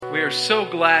We are so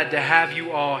glad to have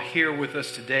you all here with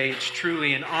us today. It's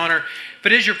truly an honor. If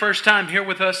it is your first time here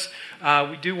with us,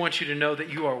 we do want you to know that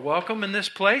you are welcome in this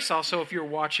place. Also, if you're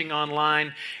watching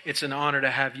online, it's an honor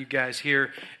to have you guys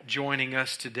here joining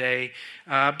us today.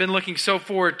 I've been looking so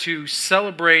forward to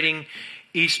celebrating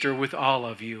Easter with all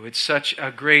of you. It's such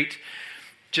a great,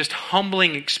 just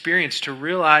humbling experience to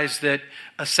realize that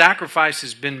a sacrifice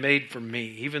has been made for me,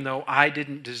 even though I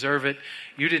didn't deserve it,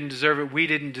 you didn't deserve it, we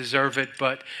didn't deserve it,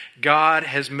 but God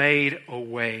has made a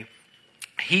way.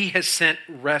 He has sent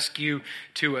rescue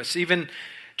to us. Even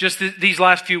just these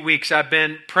last few weeks, I've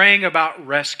been praying about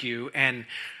rescue, and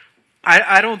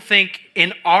I don't think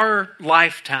in our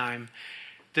lifetime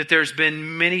that there's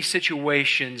been many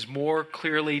situations more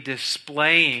clearly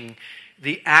displaying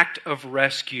the act of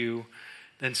rescue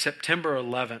than September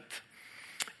 11th.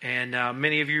 And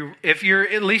many of you, if you're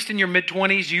at least in your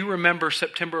mid-20s, you remember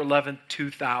September 11th,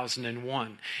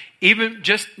 2001. Even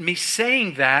just me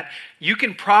saying that, you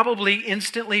can probably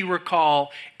instantly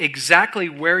recall exactly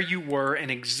where you were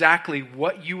and exactly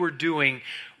what you were doing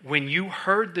when you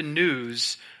heard the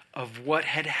news of what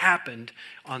had happened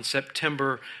on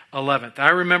September 11th. I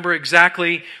remember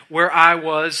exactly where I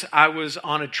was. I was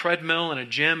on a treadmill in a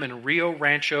gym in Rio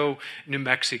Rancho, New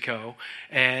Mexico,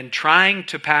 and trying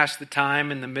to pass the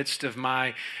time in the midst of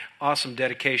my awesome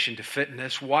dedication to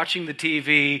fitness, watching the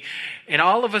TV, and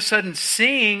all of a sudden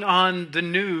seeing on the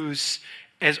news,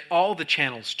 as all the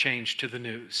channels changed to the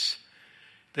news,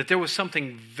 that there was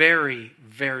something very,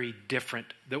 very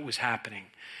different that was happening.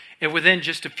 And within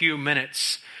just a few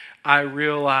minutes, I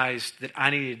realized that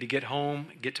I needed to get home,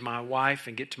 get to my wife,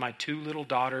 and get to my two little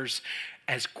daughters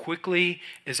as quickly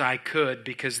as I could,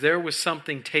 because there was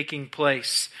something taking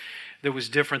place that was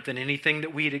different than anything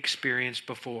that we had experienced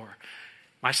before.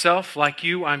 Myself, like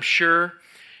you, I'm sure,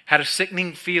 had a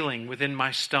sickening feeling within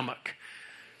my stomach,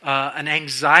 an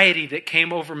anxiety that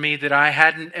came over me that I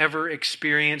hadn't ever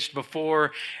experienced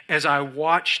before as I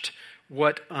watched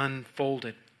what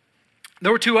unfolded.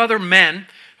 There were two other men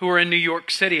who were in New York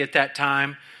City at that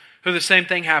time who the same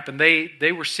thing happened.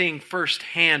 They were seeing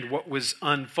firsthand what was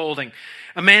unfolding.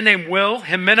 A man named Will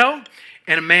Jimeno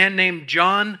and a man named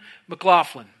John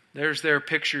McLaughlin. There's their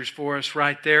pictures for us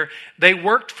right there. They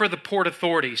worked for the Port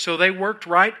Authority, so they worked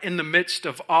right in the midst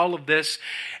of all of this.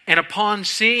 And upon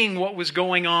seeing what was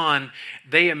going on,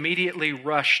 they immediately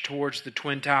rushed towards the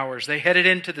Twin Towers. They headed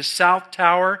into the South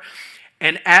Tower,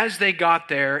 and as they got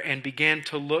there and began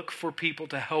to look for people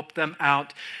to help them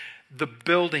out, the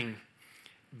building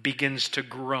begins to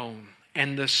groan.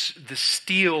 And the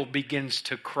steel begins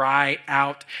to cry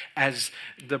out as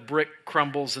the brick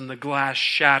crumbles and the glass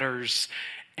shatters.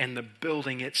 And the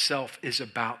building itself is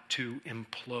about to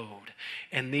implode.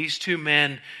 And these two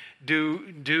men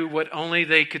do what only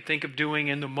they could think of doing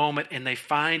in the moment. And they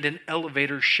find an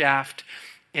elevator shaft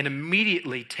and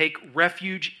immediately take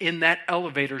refuge in that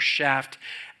elevator shaft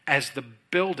as the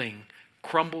building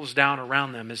crumbles down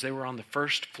around them, as they were on the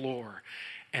first floor.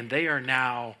 And they are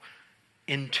now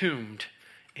entombed,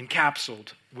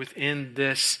 encapsulated within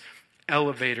this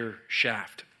elevator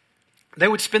shaft. They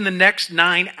would spend the next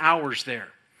 9 hours there.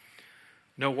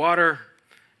 No water,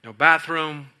 no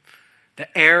bathroom,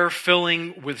 the air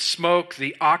filling with smoke,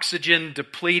 the oxygen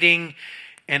depleting,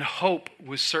 and hope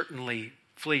was certainly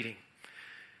fleeting.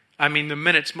 I mean, the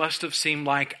minutes must have seemed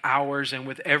like hours, and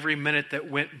with every minute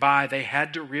that went by, they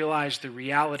had to realize the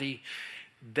reality.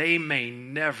 They may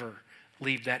never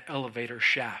leave that elevator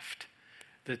shaft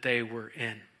that they were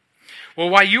in. Well,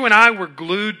 while you and I were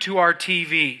glued to our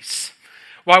TVs,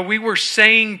 while we were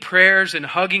saying prayers and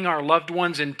hugging our loved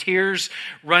ones and tears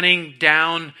running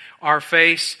down our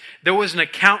face, there was an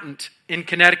accountant in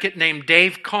Connecticut named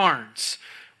Dave Carnes.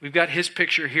 We've got his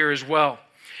picture here as well.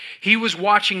 He was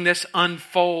watching this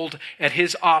unfold at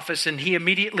his office, and he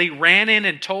immediately ran in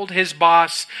and told his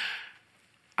boss,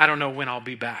 "I don't know when I'll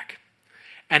be back."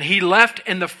 And he left,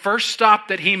 and the first stop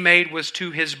that he made was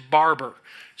to his barber,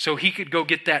 so he could go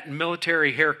get that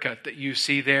military haircut that you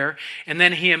see there. And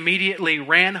then he immediately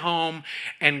ran home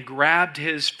and grabbed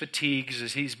his fatigues,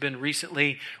 as he's been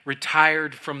recently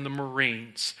retired from the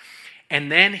Marines. And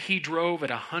then he drove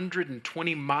at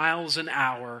 120 miles an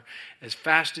hour as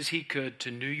fast as he could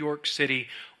to New York City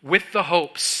with the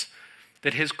hopes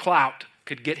that his clout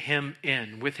could get him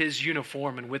in with his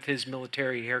uniform and with his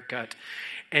military haircut.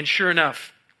 And sure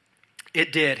enough,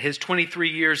 it did. His 23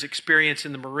 years experience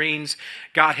in the Marines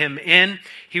got him in.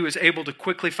 He was able to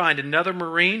quickly find another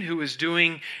Marine who was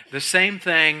doing the same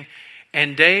thing.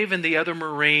 And Dave and the other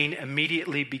Marine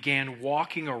immediately began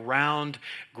walking around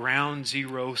Ground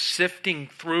Zero, sifting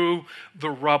through the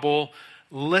rubble,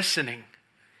 listening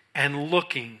and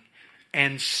looking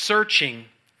and searching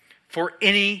for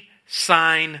any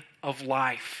sign of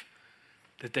life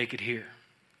that they could hear.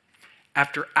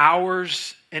 After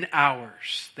hours and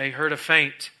hours, they heard a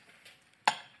faint.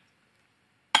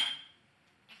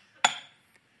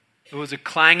 It was a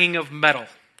clanging of metal.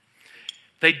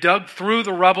 They dug through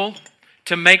the rubble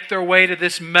to make their way to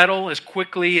this metal as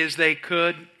quickly as they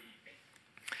could.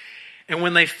 And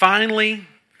when they finally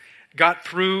got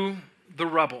through the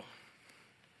rubble,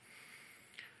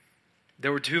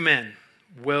 there were two men,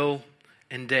 Will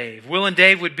and Dave. Will and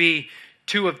Dave would be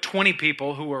two of 20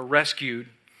 people who were rescued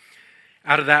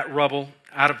out of that rubble,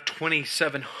 out of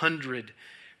 2,700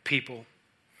 people.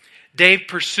 Dave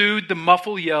pursued the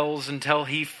muffled yells until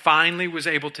he finally was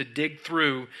able to dig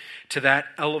through to that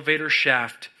elevator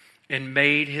shaft and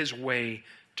made his way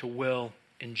to Will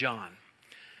and John.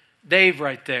 Dave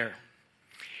right there.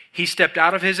 He stepped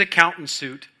out of his accountant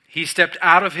suit. He stepped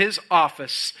out of his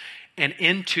office and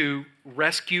into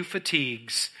rescue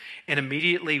fatigues and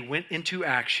immediately went into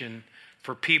action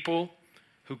for people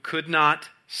who could not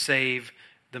save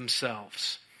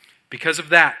themselves. Because of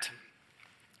that,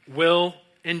 Will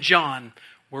and John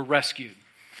were rescued.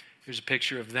 Here's a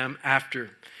picture of them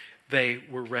after they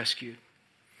were rescued.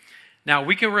 Now,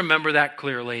 we can remember that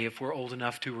clearly if we're old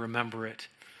enough to remember it.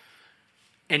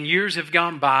 And years have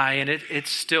gone by and it's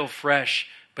still fresh.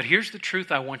 But here's the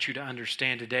truth I want you to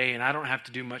understand today, and I don't have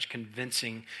to do much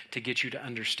convincing to get you to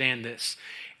understand this.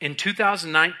 In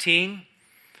 2019,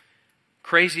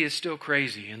 crazy is still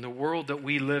crazy, and the world that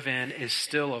we live in is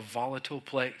still a volatile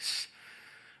place.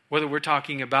 Whether we're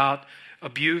talking about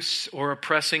abuse or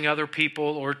oppressing other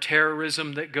people or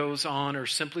terrorism that goes on or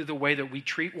simply the way that we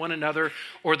treat one another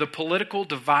or the political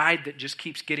divide that just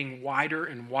keeps getting wider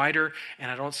and wider. And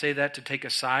I don't say that to take a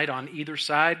side on either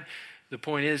side. The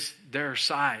point is there are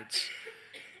sides.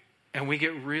 And we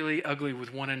get really ugly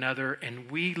with one another, and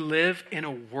we live in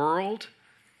a world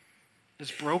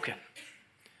that's broken.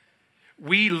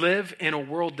 We live in a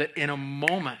world that in a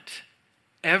moment,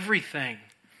 everything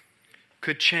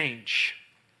could change.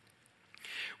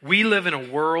 We live in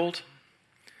a world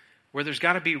where there's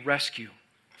got to be rescue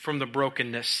from the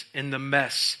brokenness and the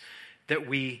mess that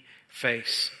we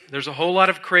face. There's a whole lot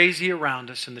of crazy around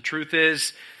us, and the truth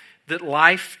is that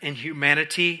life and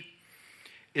humanity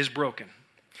is broken.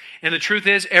 And the truth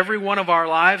is, every one of our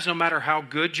lives, no matter how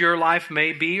good your life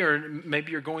may be, or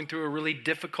maybe you're going through a really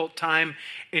difficult time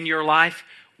in your life,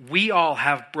 we all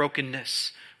have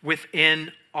brokenness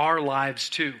within our lives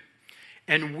too.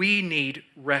 And we need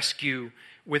rescue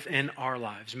within our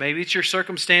lives. Maybe it's your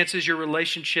circumstances, your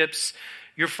relationships,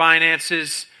 your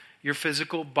finances, your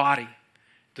physical body.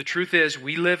 The truth is,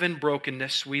 we live in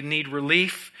brokenness. We need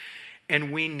relief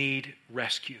and we need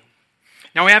rescue.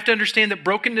 Now we have to understand that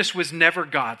brokenness was never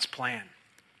God's plan.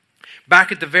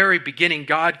 Back at the very beginning,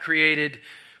 God created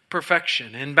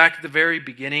perfection. And back at the very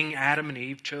beginning, Adam and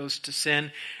Eve chose to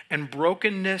sin, and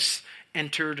brokenness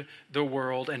entered the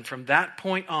world. And from that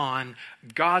point on,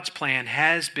 God's plan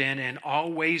has been and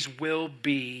always will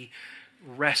be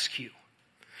rescue.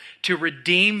 To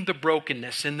redeem the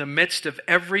brokenness in the midst of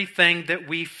everything that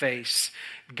we face,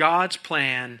 God's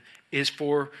plan is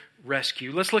for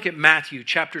rescue. Let's look at Matthew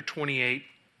chapter 28.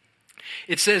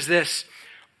 It says this: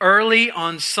 early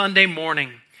on Sunday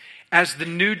morning, as the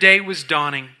new day was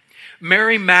dawning,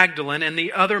 Mary Magdalene and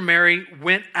the other Mary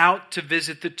went out to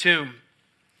visit the tomb.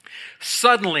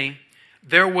 Suddenly,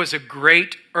 there was a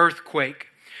great earthquake,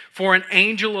 for an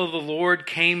angel of the Lord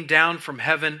came down from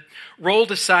heaven,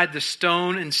 rolled aside the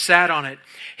stone, and sat on it.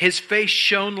 His face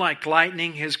shone like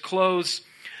lightning. His clothes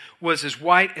was as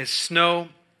white as snow.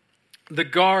 The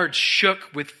guards shook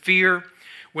with fear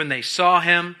when they saw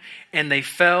him, and they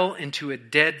fell into a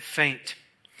dead faint.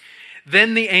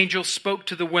 Then the angel spoke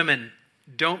to the women.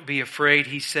 "Don't be afraid,"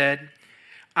 he said.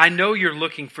 "I know you're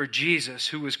looking for Jesus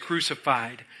who was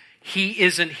crucified. He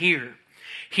isn't here.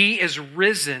 He is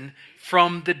risen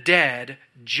from the dead,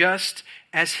 just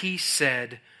as he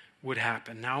said would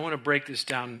happen." Now I want to break this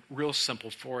down real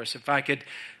simple for us. If I could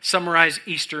summarize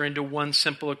Easter into one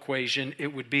simple equation,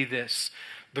 it would be this: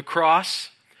 the cross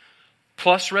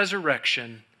plus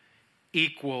resurrection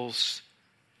equals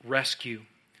rescue.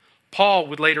 Paul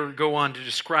would later go on to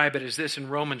describe it as this in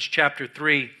Romans chapter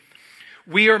 3.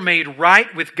 We are made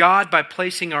right with God by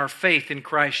placing our faith in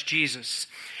Christ Jesus.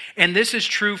 And this is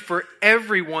true for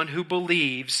everyone who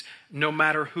believes, no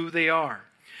matter who they are.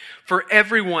 For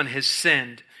everyone has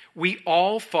sinned. We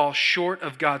all fall short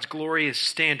of God's glorious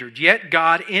standard. Yet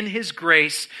God, in His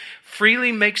grace,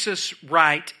 freely makes us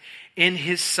right in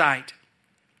His sight.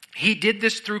 He did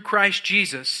this through Christ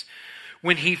Jesus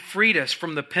when He freed us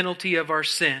from the penalty of our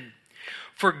sin.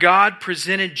 For God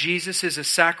presented Jesus as a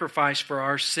sacrifice for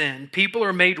our sin. People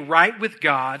are made right with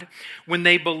God when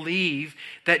they believe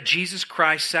that Jesus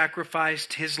Christ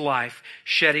sacrificed his life,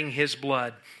 shedding his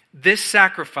blood. This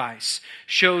sacrifice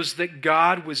shows that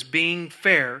God was being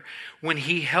fair when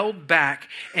he held back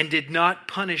and did not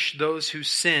punish those who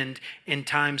sinned in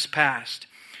times past.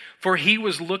 For he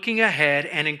was looking ahead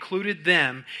and included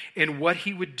them in what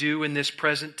he would do in this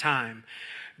present time.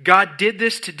 God did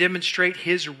this to demonstrate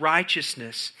his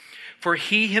righteousness, for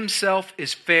he himself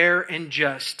is fair and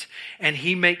just, and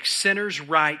he makes sinners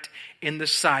right in the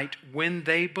sight when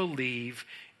they believe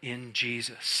in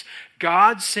Jesus.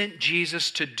 God sent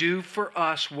Jesus to do for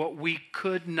us what we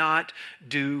could not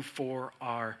do for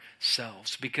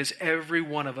ourselves, because every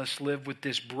one of us live with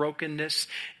this brokenness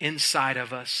inside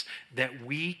of us that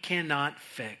we cannot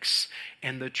fix.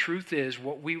 And the truth is,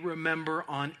 what we remember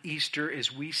on Easter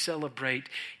is we celebrate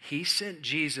he sent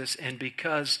Jesus, and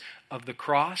because of the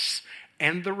cross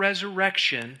and the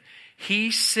resurrection,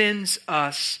 he sends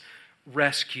us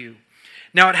rescue.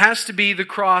 Now, it has to be the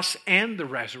cross and the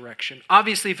resurrection.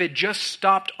 Obviously, if it just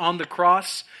stopped on the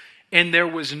cross and there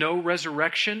was no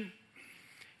resurrection,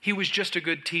 he was just a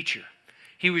good teacher.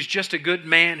 He was just a good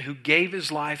man who gave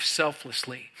his life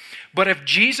selflessly. But if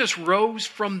Jesus rose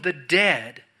from the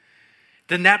dead,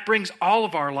 then that brings all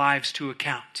of our lives to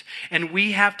account. And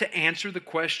we have to answer the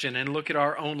question and look at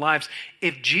our own lives.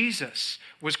 If Jesus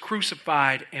was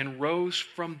crucified and rose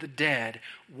from the dead,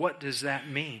 what does that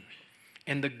mean?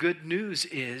 And the good news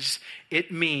is,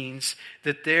 it means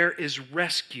that there is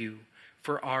rescue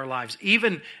for our lives.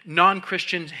 Even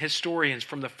non-Christian historians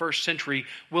from the first century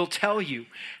will tell you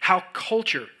how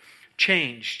culture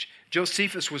changed.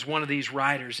 Josephus was one of these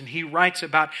writers, and he writes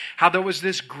about how there was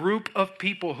this group of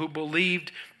people who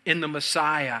believed in the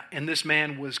Messiah, and this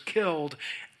man was killed,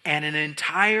 and an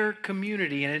entire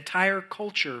community, an entire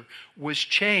culture was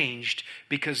changed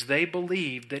because they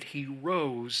believed that he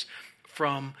rose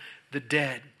from the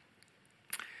dead.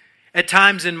 At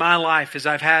times in my life, as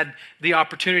I've had the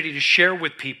opportunity to share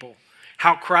with people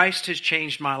how Christ has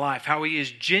changed my life, how he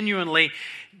has genuinely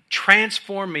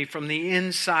transformed me from the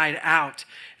inside out,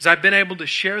 as I've been able to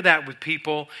share that with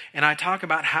people and I talk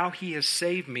about how he has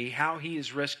saved me, how he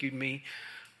has rescued me,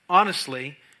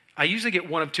 honestly, I usually get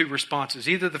one of two responses.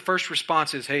 Either the first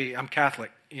response is, hey, I'm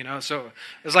Catholic, so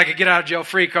it's like a get out of jail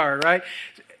free card, right?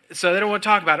 So they don't want to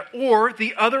talk about it. Or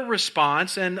the other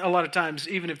response, and a lot of times,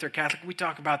 even if they're Catholic, we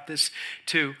talk about this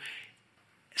too.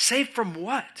 Saved from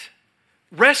what?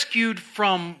 Rescued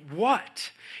from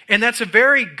what? And that's a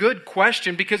very good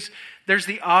question, because there's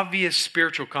the obvious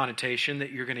spiritual connotation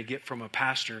that you're going to get from a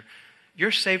pastor.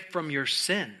 You're saved from your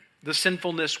sin, the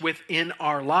sinfulness within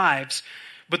our lives.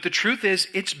 But the truth is,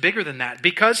 it's bigger than that.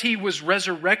 Because he was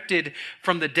resurrected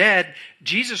from the dead,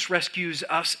 Jesus rescues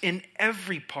us in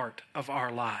every part of our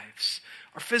lives.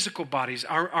 Our physical bodies,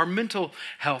 our mental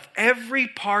health, every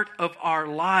part of our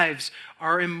lives,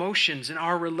 our emotions and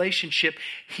our relationship,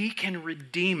 he can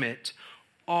redeem it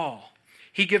all.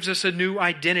 He gives us a new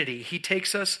identity. He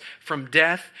takes us from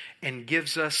death and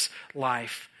gives us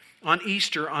life. On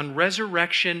Easter, on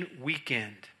Resurrection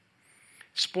Weekend,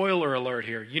 spoiler alert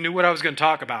here. You knew what I was going to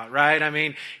talk about, right? I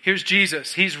mean, here's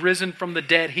Jesus. He's risen from the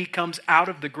dead. He comes out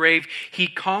of the grave. He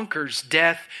conquers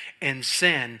death and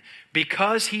sin.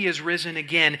 Because he is risen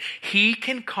again, he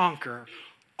can conquer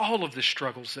all of the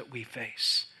struggles that we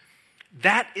face.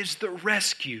 That is the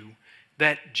rescue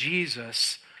that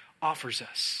Jesus offers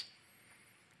us.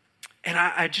 And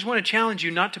I just want to challenge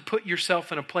you not to put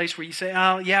yourself in a place where you say,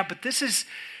 oh, yeah, but this is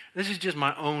just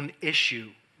my own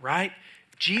issue, right?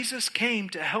 Jesus came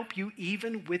to help you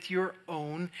even with your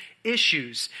own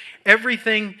issues.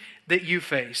 Everything that you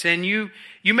face. And you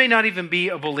may not even be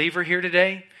a believer here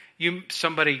today.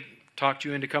 Somebody talked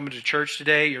you into coming to church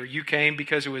today, or you came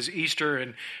because it was Easter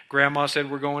and Grandma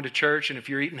said we're going to church, and if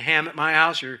you're eating ham at my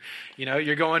house, you're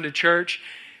going to church.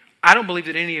 I don't believe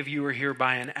that any of you are here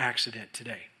by an accident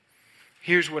today.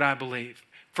 Here's what I believe.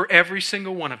 For every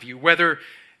single one of you, whether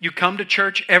you come to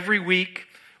church every week,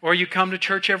 or you come to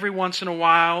church every once in a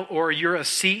while, or you're a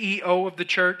CEO of the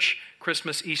church,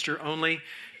 Christmas, Easter only,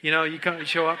 you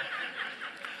show up,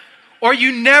 or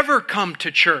you never come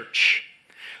to church,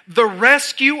 the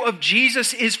rescue of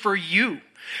Jesus is for you.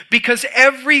 Because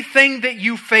everything that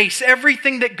you face,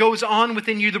 everything that goes on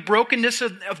within you, the brokenness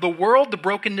of the world, the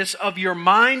brokenness of your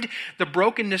mind, the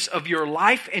brokenness of your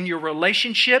life and your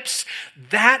relationships,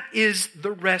 that is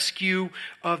the rescue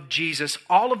of Jesus.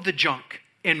 All of the junk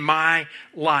in my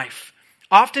life,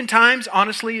 oftentimes,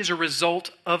 honestly, is a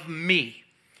result of me.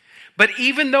 But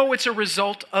even though it's a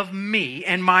result of me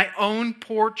and my own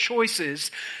poor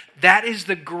choices, that is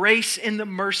the grace and the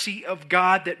mercy of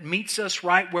God that meets us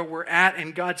right where we're at.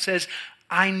 And God says,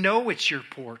 I know it's your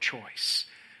poor choice,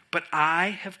 but I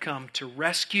have come to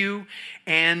rescue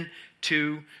and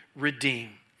to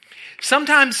redeem.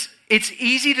 Sometimes it's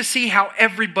easy to see how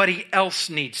everybody else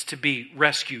needs to be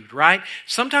rescued, right?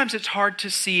 Sometimes it's hard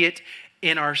to see it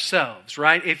in ourselves,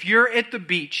 right? If you're at the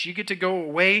beach, you get to go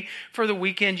away for the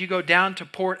weekend, you go down to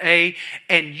Port A,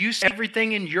 and you see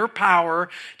everything in your power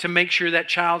to make sure that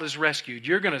child is rescued.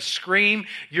 You're going to scream,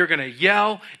 you're going to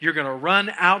yell, you're going to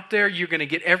run out there, you're going to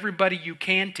get everybody you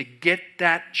can to get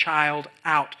that child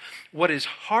out. What is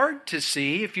hard to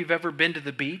see, if you've ever been to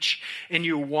the beach and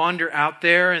you wander out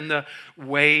there and the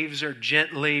waves are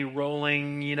gently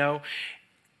rolling,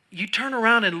 you turn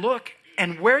around and look,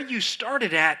 and where you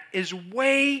started at is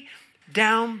way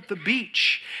down the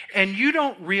beach. And you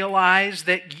don't realize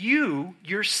that you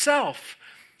yourself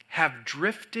have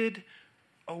drifted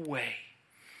away.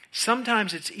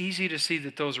 Sometimes it's easy to see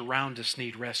that those around us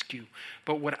need rescue.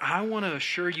 But what I want to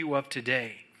assure you of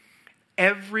today,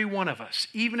 every one of us,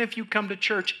 even if you come to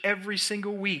church every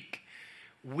single week,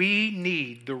 we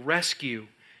need the rescue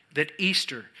that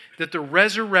Easter, that the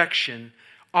resurrection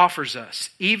offers us,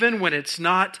 even when it's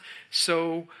not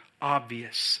so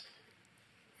obvious.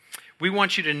 We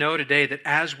want you to know today that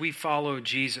as we follow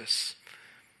Jesus,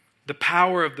 the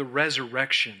power of the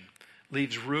resurrection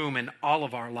leaves room in all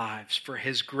of our lives for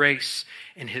His grace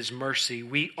and His mercy.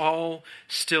 We all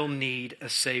still need a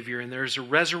Savior, and there's a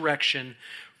resurrection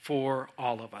for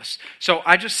all of us. So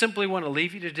I just simply want to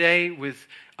leave you today with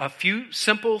a few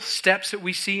simple steps that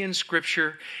we see in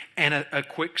Scripture and a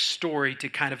quick story to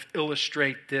kind of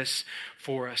illustrate this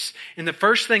for us. And the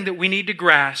first thing that we need to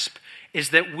grasp is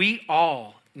that we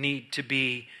all need to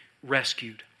be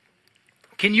rescued.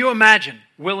 Can you imagine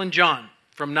Will and John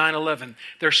from 9/11?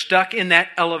 They're stuck in that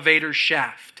elevator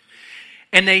shaft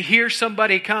and they hear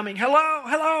somebody coming. Hello,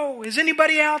 hello, is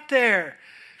anybody out there?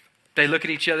 They look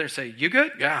at each other and say, you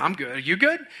good? Yeah, I'm good. Are you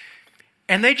good?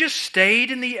 And they just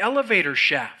stayed in the elevator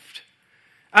shaft.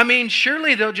 I mean,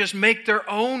 surely they'll just make their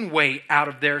own way out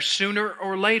of there sooner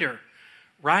or later,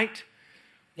 right?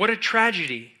 What a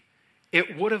tragedy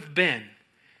it would have been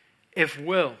if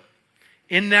Will,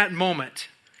 in that moment,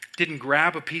 didn't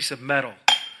grab a piece of metal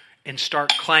and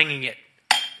start clanging it.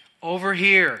 Over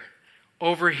here,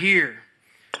 over here.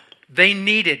 They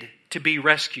needed to be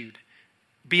rescued.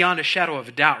 Beyond a shadow of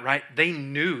a doubt, right? They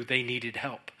knew they needed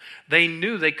help. They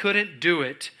knew they couldn't do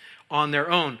it on their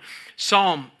own.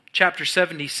 Psalm chapter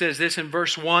 70 says this in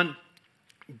verse 1,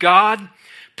 God,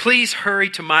 please hurry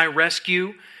to my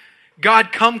rescue.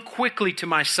 God, come quickly to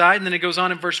my side. And then it goes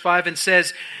on in verse 5 and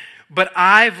says, but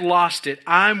I've lost it.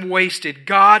 I'm wasted.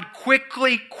 God,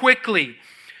 quickly, quickly,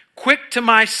 quick to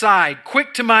my side,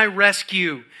 quick to my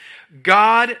rescue.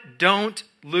 God, don't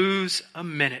lose a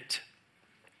minute.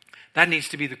 That needs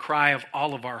to be the cry of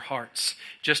all of our hearts,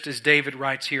 just as David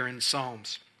writes here in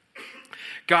Psalms.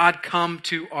 God, come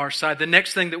to our side. The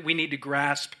next thing that we need to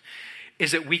grasp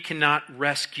is that we cannot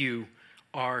rescue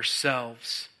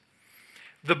ourselves.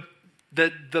 The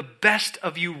best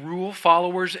of you rule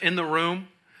followers in the room,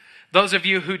 those of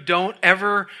you who don't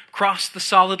ever cross the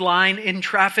solid line in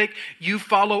traffic, you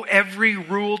follow every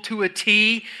rule to a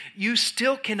T, you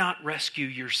still cannot rescue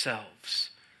yourselves.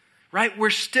 Right? We're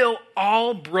still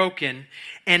all broken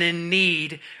and in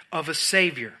need of a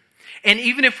Savior. And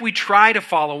even if we try to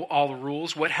follow all the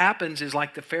rules, what happens is,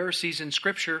 like the Pharisees in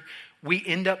Scripture, we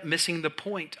end up missing the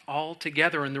point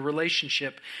altogether in the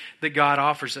relationship that God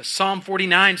offers us. Psalm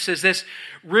 49 says this,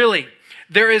 really,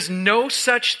 there is no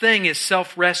such thing as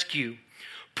self-rescue,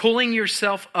 pulling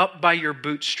yourself up by your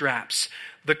bootstraps.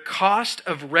 The cost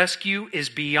of rescue is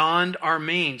beyond our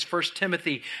means. 1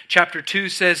 Timothy chapter 2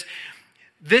 says,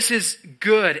 this is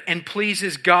good and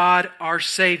pleases God our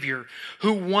Savior,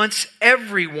 who wants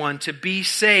everyone to be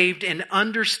saved and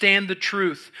understand the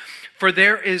truth. For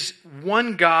there is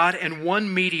one God and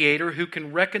one mediator who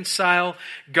can reconcile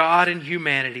God and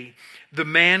humanity, the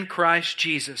man Christ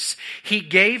Jesus. He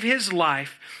gave His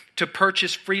life to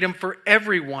purchase freedom for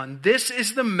everyone. This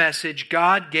is the message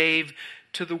God gave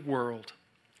to the world.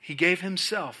 He gave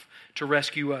Himself to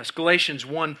rescue us. Galatians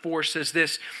 1:4 says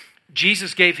this,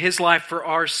 Jesus gave His life for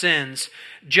our sins,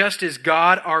 just as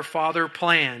God our Father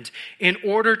planned, in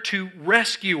order to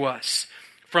rescue us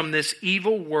from this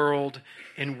evil world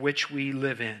in which we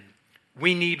live in.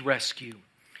 We need rescue,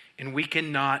 and we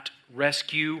cannot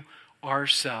rescue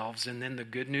ourselves. And then the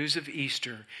good news of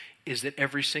Easter is that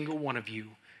every single one of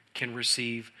you can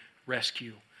receive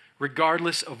rescue,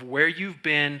 regardless of where you've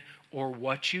been or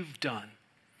what you've done.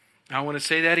 I want to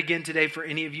say that again today for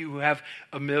any of you who have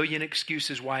a million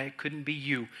excuses why it couldn't be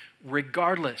you.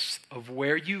 Regardless of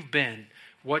where you've been,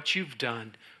 what you've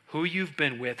done, who you've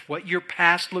been with, what your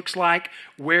past looks like,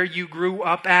 where you grew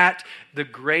up at, the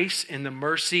grace and the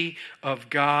mercy of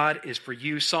God is for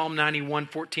you. Psalm 91,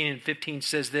 14 and 15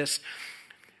 says this,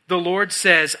 "The Lord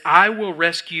says, I will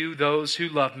rescue those who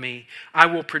love me. I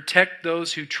will protect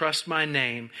those who trust my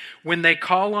name. When they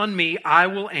call on me, I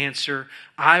will answer.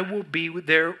 I will be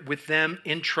there with them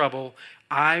in trouble.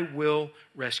 I will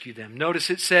rescue them." Notice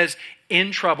it says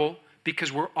in trouble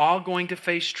because we're all going to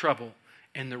face trouble.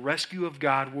 And the rescue of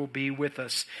God will be with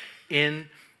us in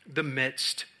the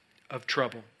midst of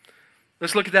trouble.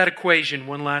 Let's look at that equation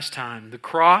one last time. The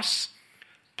cross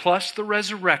plus the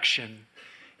resurrection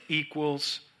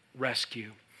equals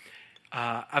rescue.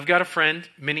 I've got a friend,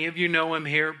 many of you know him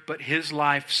here, but his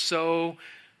life so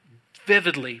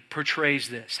vividly portrays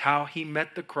this, how he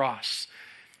met the cross.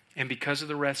 And because of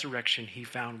the resurrection, he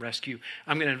found rescue.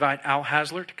 I'm going to invite Al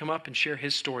Hasler to come up and share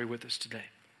his story with us today.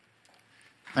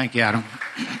 Thank you, Adam.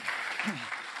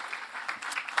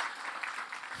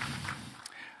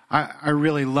 I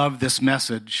really love this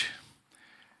message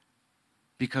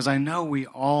because I know we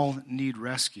all need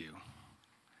rescue.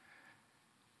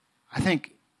 I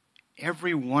think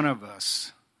every one of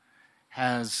us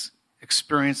has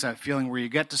experienced that feeling where you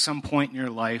get to some point in your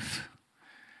life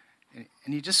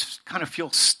and you just kind of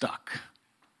feel stuck.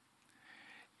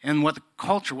 And what the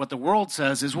culture, what the world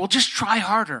says is, well, just try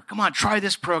harder. Come on, try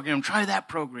this program, try that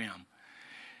program.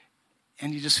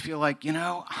 And you just feel like,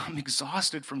 I'm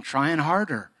exhausted from trying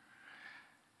harder.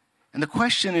 And the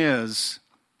question is,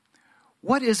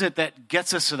 what is it that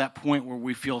gets us to that point where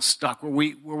we feel stuck, where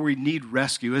we need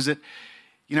rescue? Is it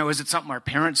something our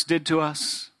parents did to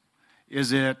us?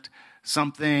 Is it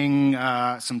something,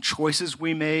 some choices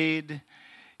we made?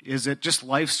 Is it just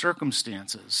life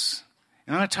circumstances?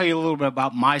 And I'm going to tell you a little bit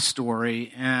about my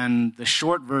story, and the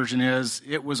short version is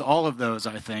it was all of those,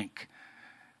 I think,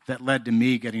 that led to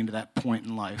me getting to that point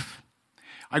in life.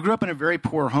 I grew up in a very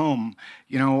poor home.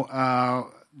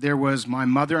 There was my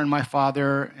mother and my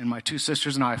father and my two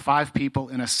sisters and I, 5 people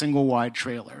in a single wide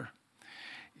trailer.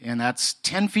 And that's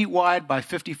 10 feet wide by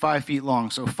 55 feet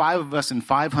long, so 5 of us in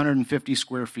 550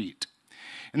 square feet.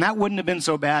 And that wouldn't have been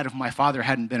so bad if my father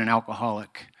hadn't been an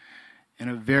alcoholic and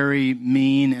a very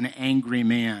mean and angry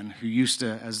man who used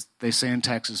to, as they say in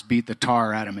Texas, beat the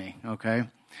tar out of me, okay?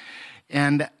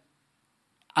 And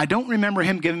I don't remember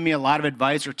him giving me a lot of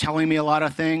advice or telling me a lot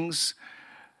of things,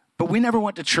 but we never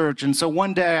went to church. And so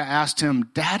one day I asked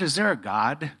him, "Dad, is there a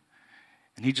God?"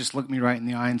 And he just looked me right in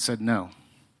the eye and said, "No."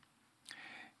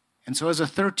 And so as a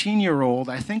 13-year-old,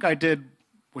 I think I did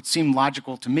what seemed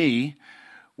logical to me,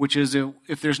 which is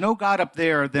if there's no God up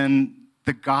there, then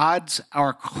the gods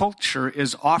our culture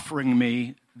is offering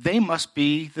me, they must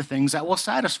be the things that will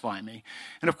satisfy me.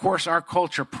 And of course, our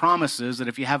culture promises that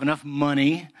if you have enough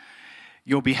money,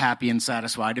 you'll be happy and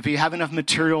satisfied. If you have enough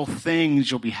material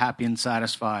things, you'll be happy and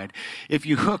satisfied. If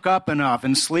you hook up enough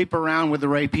and sleep around with the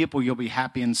right people, you'll be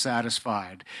happy and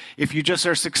satisfied. If you just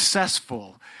are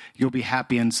successful, you'll be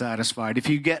happy and satisfied. If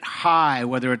you get high,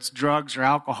 whether it's drugs or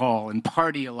alcohol, and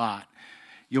party a lot,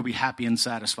 you'll be happy and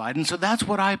satisfied. And so that's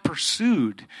what I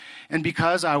pursued. And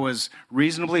because I was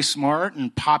reasonably smart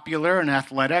and popular and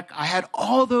athletic, I had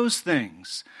all those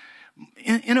things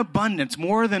in abundance,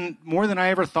 more than I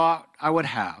ever thought I would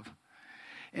have.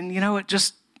 And it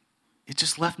just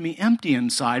left me empty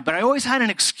inside. But I always had an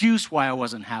excuse why I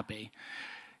wasn't happy.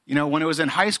 When it was in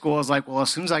high school, I was like, well, as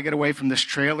soon as I get away from this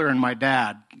trailer and my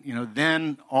dad,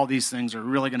 then all these things are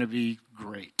really going to be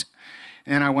great.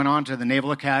 And I went on to the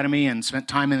Naval Academy and spent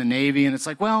time in the Navy. And it's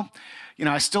like, well,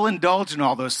 I still indulged in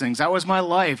all those things. That was my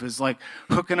life. It was like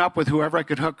hooking up with whoever I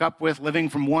could hook up with, living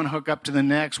from one hookup to the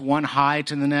next, one high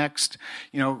to the next,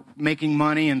 making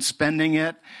money and spending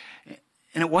it.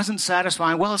 And it wasn't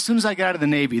satisfying. Well, as soon as I get out of the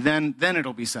Navy, then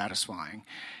it'll be satisfying.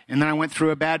 And then I went through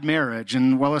a bad marriage.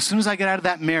 And well, as soon as I get out of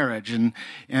that marriage, and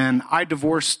I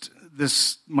divorced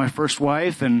my first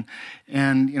wife, and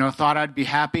thought I'd be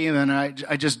happy, and then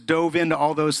I just dove into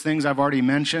all those things I've already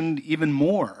mentioned, even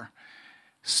more.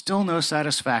 Still no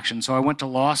satisfaction. So I went to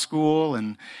law school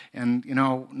and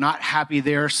not happy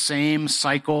there. Same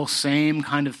cycle, same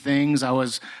kind of things I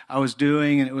was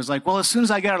doing, and it was like, well, as soon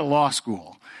as I get out of law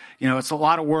school, it's a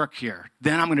lot of work here.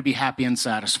 Then I'm going to be happy and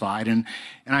satisfied. And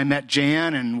I met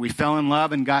Jan, and we fell in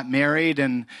love and got married,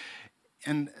 and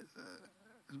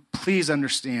please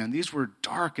understand, these were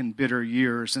dark and bitter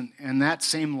years, and that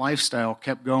same lifestyle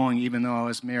kept going even though I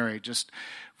was married, just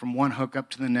from one hookup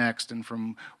to the next and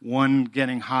from one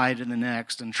getting high to the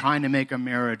next and trying to make a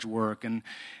marriage work. And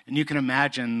you can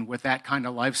imagine with that kind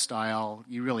of lifestyle,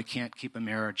 you really can't keep a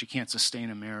marriage. You can't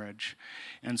sustain a marriage.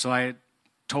 And so I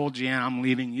told Jan, I'm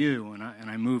leaving you, and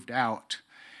I moved out.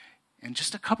 And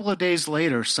just a couple of days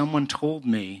later, someone told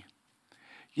me,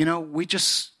 we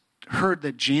just heard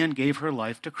that Jan gave her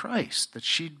life to Christ, that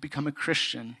she'd become a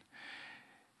Christian.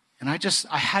 And I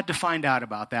had to find out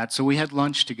about that. So we had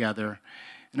lunch together,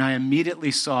 and I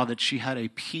immediately saw that she had a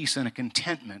peace and a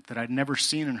contentment that I'd never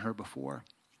seen in her before.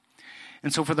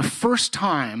 And so for the first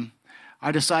time,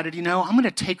 I decided, I'm going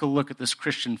to take a look at this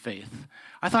Christian faith.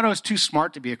 I thought I was too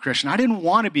smart to be a Christian. I didn't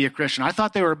want to be a Christian. I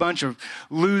thought they were a bunch of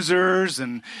losers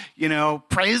and,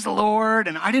 praise the Lord,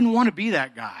 and I didn't want to be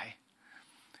that guy.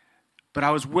 But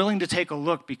I was willing to take a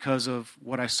look because of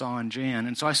what I saw in Jan.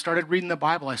 And so I started reading the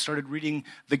Bible. I started reading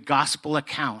the gospel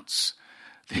accounts,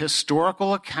 the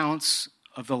historical accounts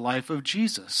of the life of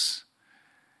Jesus.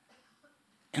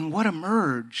 And what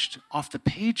emerged off the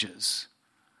pages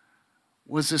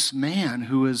was this man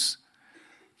who was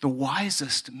the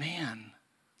wisest man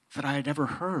that I had ever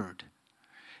heard.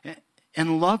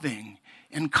 And loving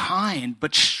and kind,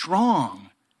 but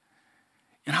strong.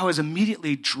 And I was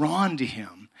immediately drawn to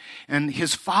him. And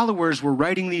his followers were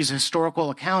writing these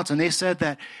historical accounts, and they said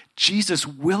that Jesus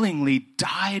willingly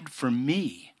died for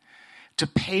me to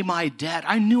pay my debt.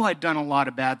 I knew I'd done a lot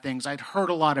of bad things. I'd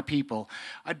hurt a lot of people.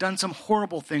 I'd done some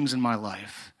horrible things in my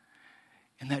life.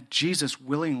 And that Jesus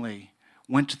willingly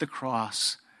went to the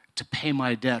cross to pay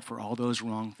my debt for all those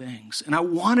wrong things. And I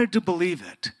wanted to believe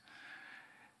it.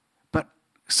 But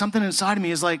something inside of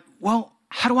me is like, well,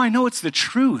 how do I know it's the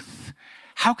truth?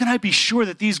 How can I be sure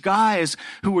that these guys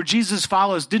who were Jesus'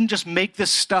 followers didn't just make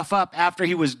this stuff up after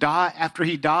he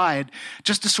died,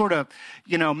 just to sort of,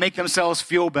 make themselves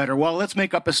feel better? Well, let's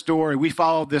make up a story. We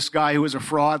followed this guy who was a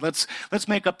fraud. Let's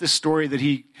make up this story that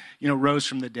he, rose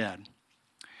from the dead.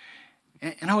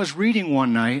 And I was reading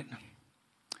one night,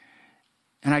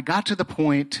 and I got to the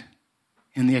point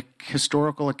in the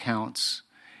historical accounts.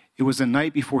 It was the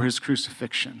night before his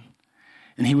crucifixion,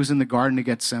 and he was in the Garden of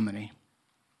Gethsemane.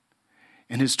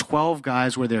 And his 12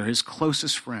 guys were there, his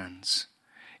closest friends.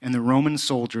 And the Roman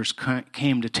soldiers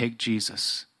came to take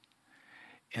Jesus.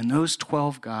 And those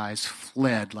 12 guys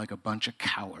fled like a bunch of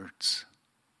cowards.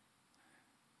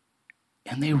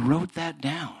 And they wrote that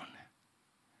down.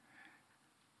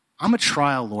 I'm a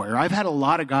trial lawyer. I've had a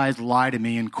lot of guys lie to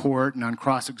me in court and on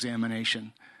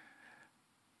cross-examination.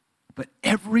 But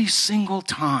every single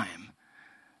time,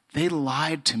 they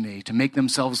lied to me to make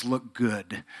themselves look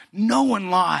good. No one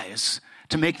lies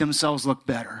to make themselves look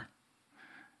better.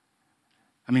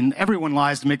 I mean, everyone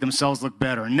lies to make themselves look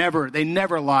better. They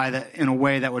never lie in a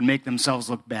way that would make themselves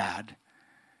look bad.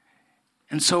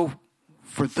 And so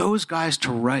for those guys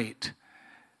to write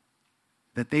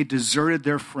that they deserted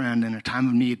their friend in a time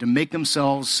of need to make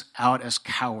themselves out as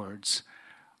cowards,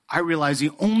 I realize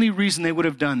the only reason they would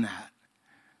have done that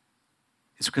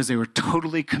is because they were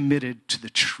totally committed to the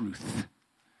truth.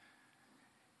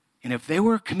 And if they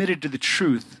were committed to the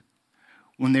truth,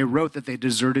 when they wrote that they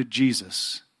deserted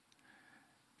Jesus,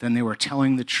 then they were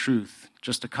telling the truth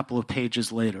just a couple of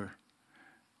pages later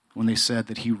when they said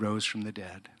that he rose from the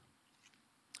dead.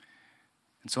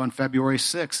 And so on February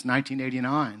 6,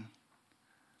 1989,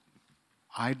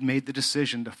 I'd made the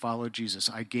decision to follow Jesus.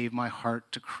 I gave my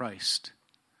heart to Christ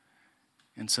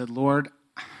and said, Lord,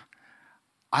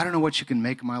 I don't know what you can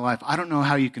make of my life. I don't know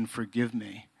how you can forgive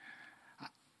me.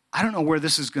 I don't know where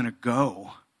this is going to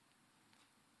go.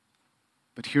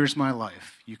 But here's my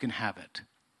life. You can have it.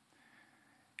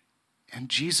 And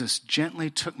Jesus gently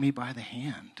took me by the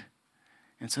hand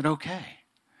and said, okay.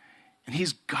 And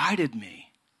he's guided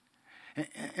me.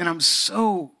 And I'm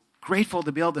so grateful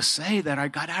to be able to say that I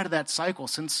got out of that cycle.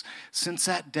 Since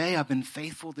that day, I've been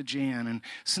faithful to Jan. And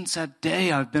since that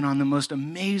day, I've been on the most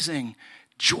amazing,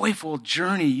 joyful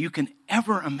journey you can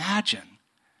ever imagine.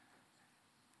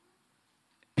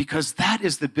 Because that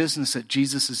is the business that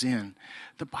Jesus is in.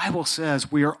 The Bible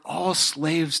says we are all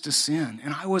slaves to sin.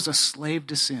 And I was a slave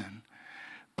to sin.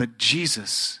 But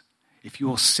Jesus, if you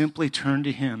will simply turn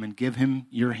to him and give him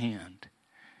your hand,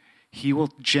 he will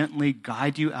gently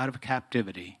guide you out of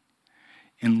captivity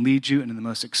and lead you into the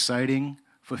most exciting,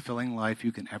 fulfilling life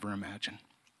you can ever imagine.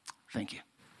 Thank you.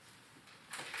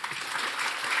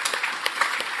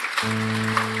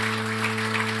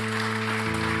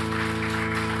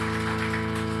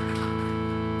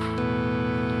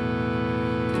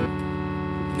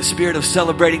 In the spirit of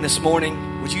celebrating this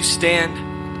morning, would you stand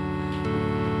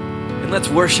and let's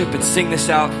worship and sing this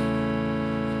out.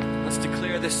 Let's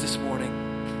declare this morning.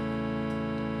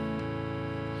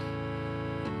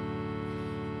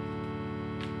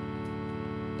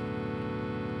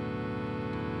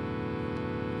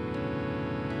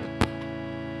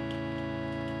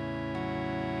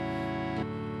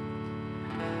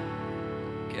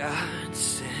 God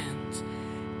sent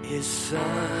His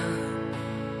Son,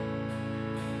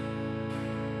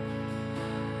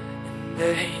 and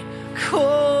they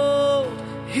called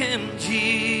Him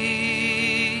Jesus.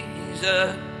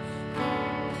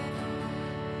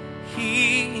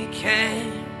 He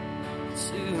came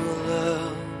to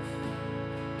love,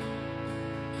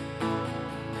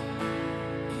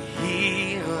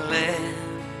 heal and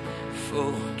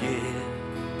forgive.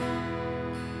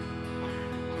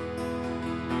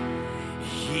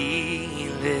 He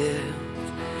lived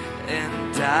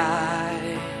and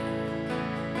died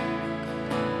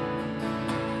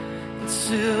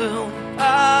to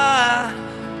buy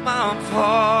my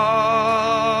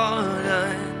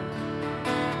pardon.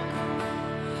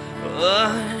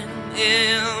 An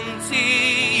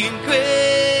empty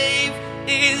grave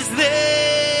is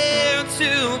there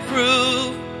to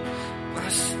prove my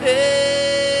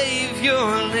Savior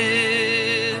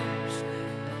lives.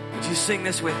 Would you sing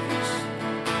this with us?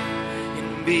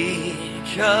 And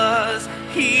because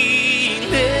He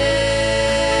lives,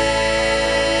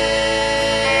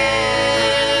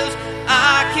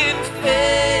 I can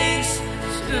face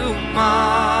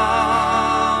tomorrow.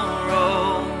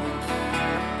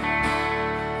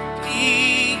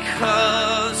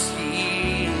 Because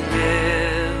He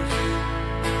lives,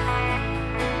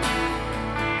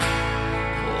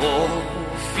 all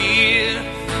fear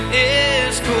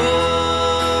is gone.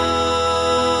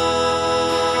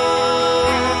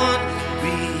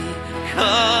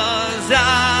 Because I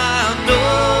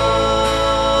know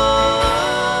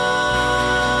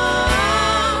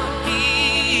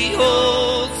He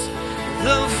holds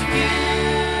the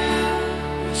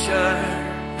future.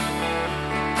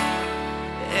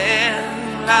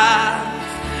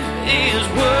 Life is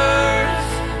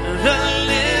worth the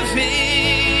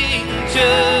living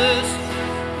just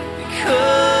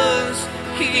because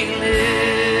He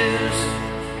lives.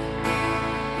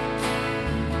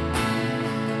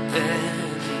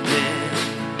 And then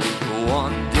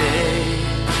one day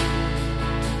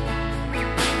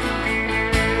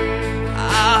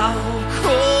I'll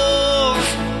cross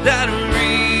that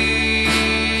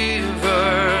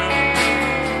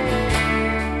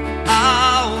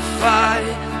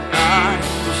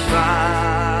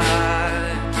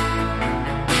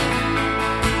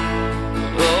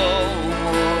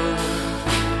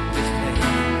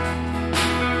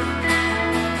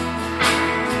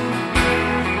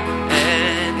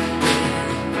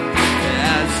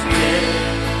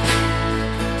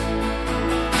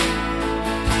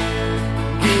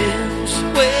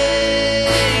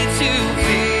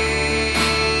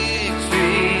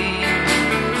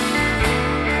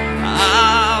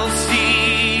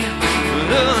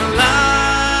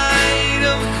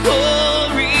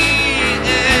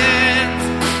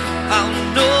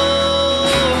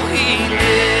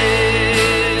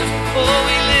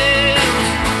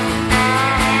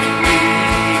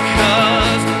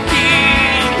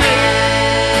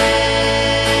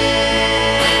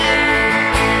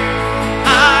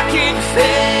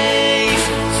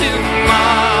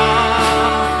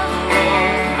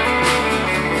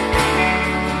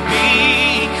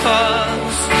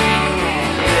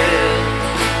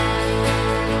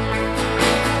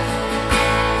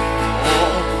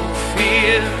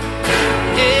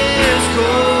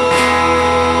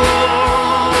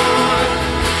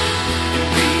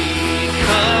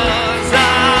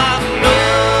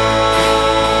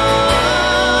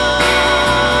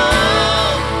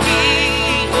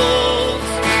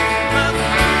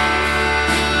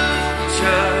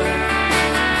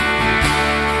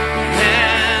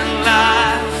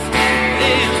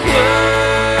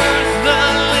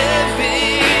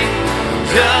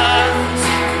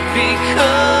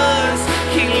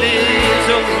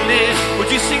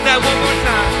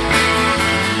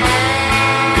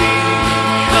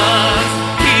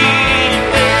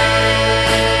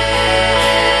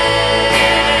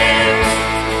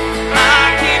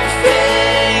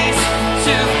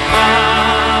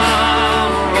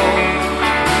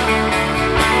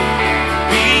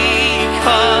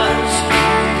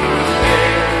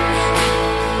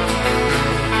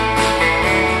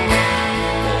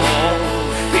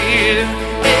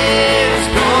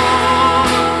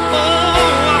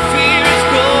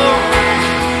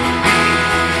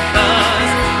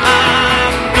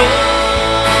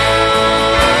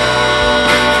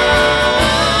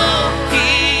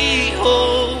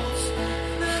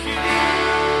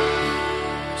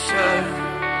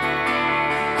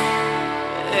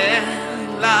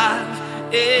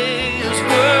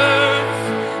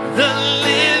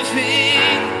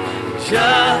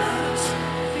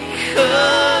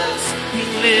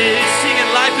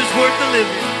worth the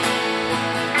living.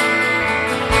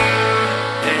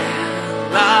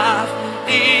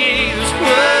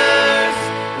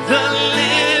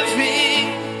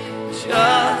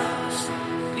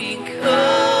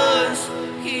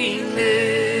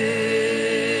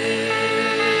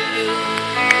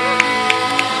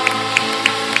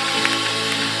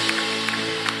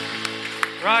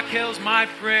 my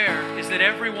prayer is that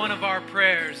every one of our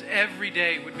prayers every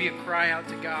day would be a cry out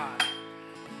to God.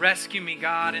 Rescue me,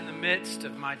 God, in the midst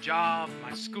of my job,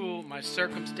 my school, my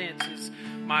circumstances,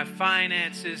 my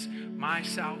finances, my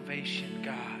salvation,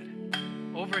 God.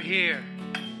 Over here,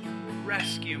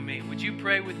 rescue me. Would you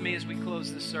pray with me as we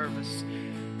close the service?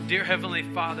 Dear Heavenly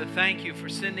Father, thank you for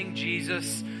sending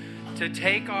Jesus to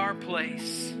take our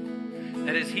place.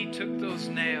 That as he took those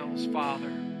nails,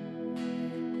 Father,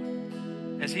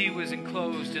 as he was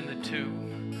enclosed in the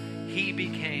tomb, he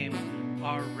became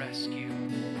our rescue.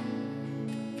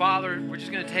 Father, we're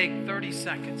just going to take 30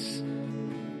 seconds.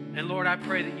 And Lord, I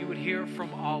pray that you would hear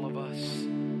from all of us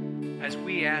as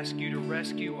we ask you to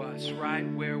rescue us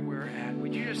right where we're at.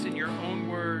 Would you just, in your own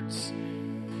words,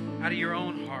 out of your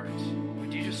own heart,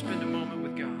 would you just spend a moment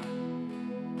with God?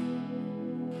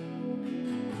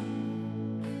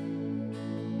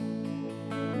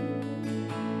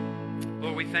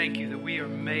 Lord, we thank you that we are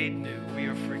made new. We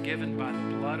are forgiven by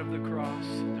the blood of the cross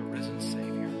and the risen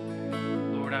Savior.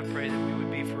 Lord, I pray that we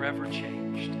would be forever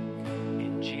changed.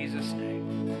 In Jesus'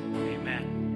 name, amen.